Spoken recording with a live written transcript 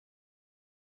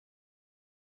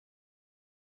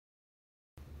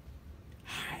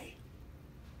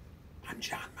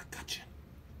John McCutcheon,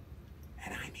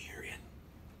 and I'm here in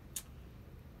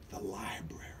the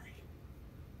library.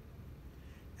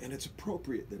 And it's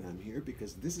appropriate that I'm here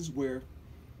because this is where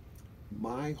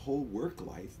my whole work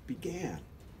life began.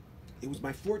 It was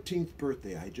my 14th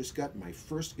birthday. I just got my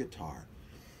first guitar.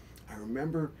 I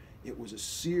remember it was a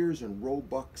Sears and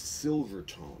Roebuck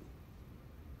Silvertone.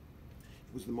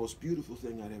 It was the most beautiful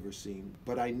thing I'd ever seen,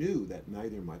 but I knew that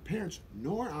neither my parents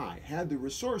nor I had the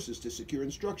resources to secure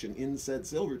instruction in said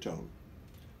Silvertone.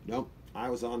 No, I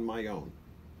was on my own,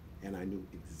 and I knew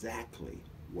exactly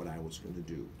what I was going to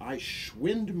do. I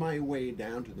schwinned my way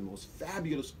down to the most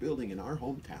fabulous building in our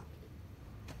hometown,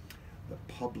 the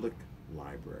public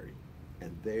library.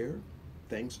 And there,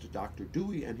 thanks to Dr.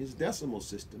 Dewey and his decimal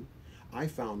system, I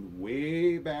found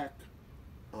way back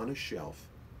on a shelf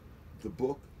the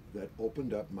book that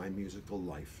opened up my musical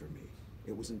life for me.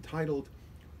 It was entitled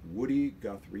Woody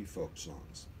Guthrie Folk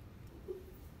Songs.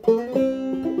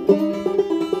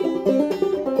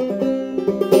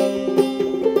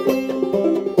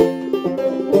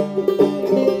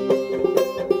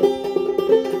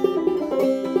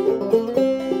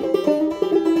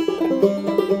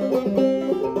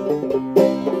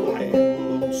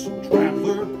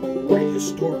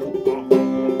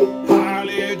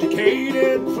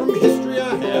 From history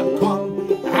I have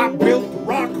come. I built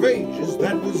rock vases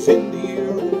that was in the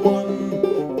year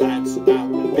one. That's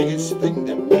about the biggest thing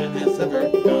that man has ever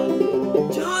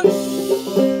done. John!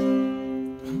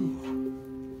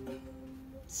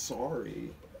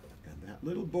 Sorry. And that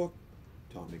little book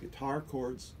taught me guitar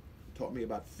chords, taught me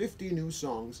about 50 new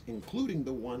songs, including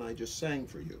the one I just sang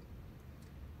for you,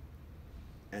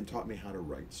 and taught me how to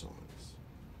write songs.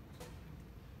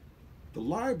 The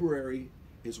library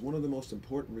is one of the most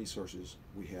important resources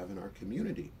we have in our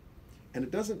community. And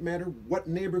it doesn't matter what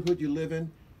neighborhood you live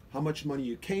in, how much money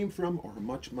you came from, or how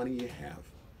much money you have.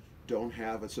 Don't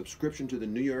have a subscription to the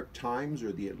New York Times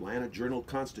or the Atlanta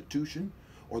Journal-Constitution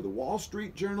or the Wall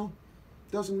Street Journal?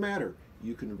 Doesn't matter.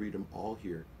 You can read them all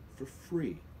here for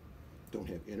free. Don't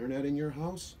have internet in your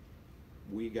house?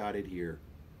 We got it here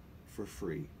for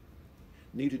free.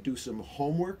 Need to do some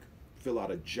homework? Fill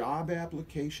out a job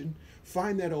application,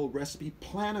 find that old recipe,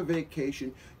 plan a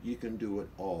vacation. You can do it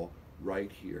all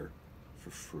right here for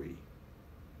free.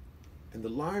 And the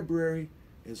library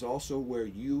is also where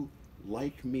you,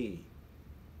 like me,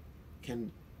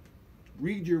 can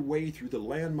read your way through the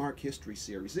Landmark History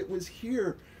series. It was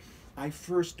here I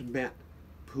first met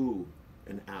Pooh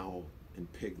and Owl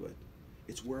and Piglet.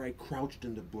 It's where I crouched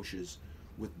in the bushes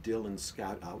with Dill and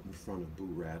Scott out in front of Boo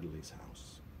Radley's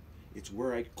house. It's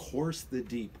where I coursed the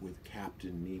deep with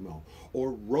Captain Nemo,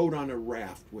 or rode on a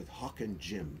raft with Huck and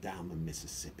Jim down the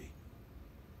Mississippi.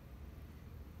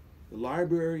 The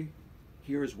library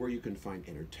here is where you can find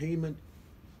entertainment,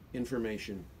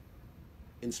 information,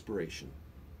 inspiration.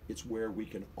 It's where we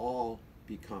can all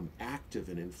become active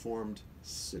and informed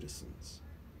citizens.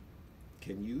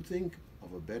 Can you think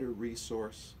of a better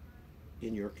resource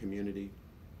in your community?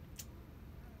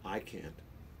 I can't.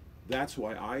 That's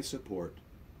why I support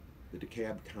the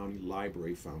DeKalb County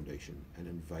Library Foundation and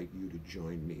invite you to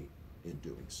join me in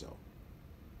doing so.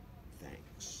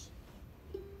 Thanks.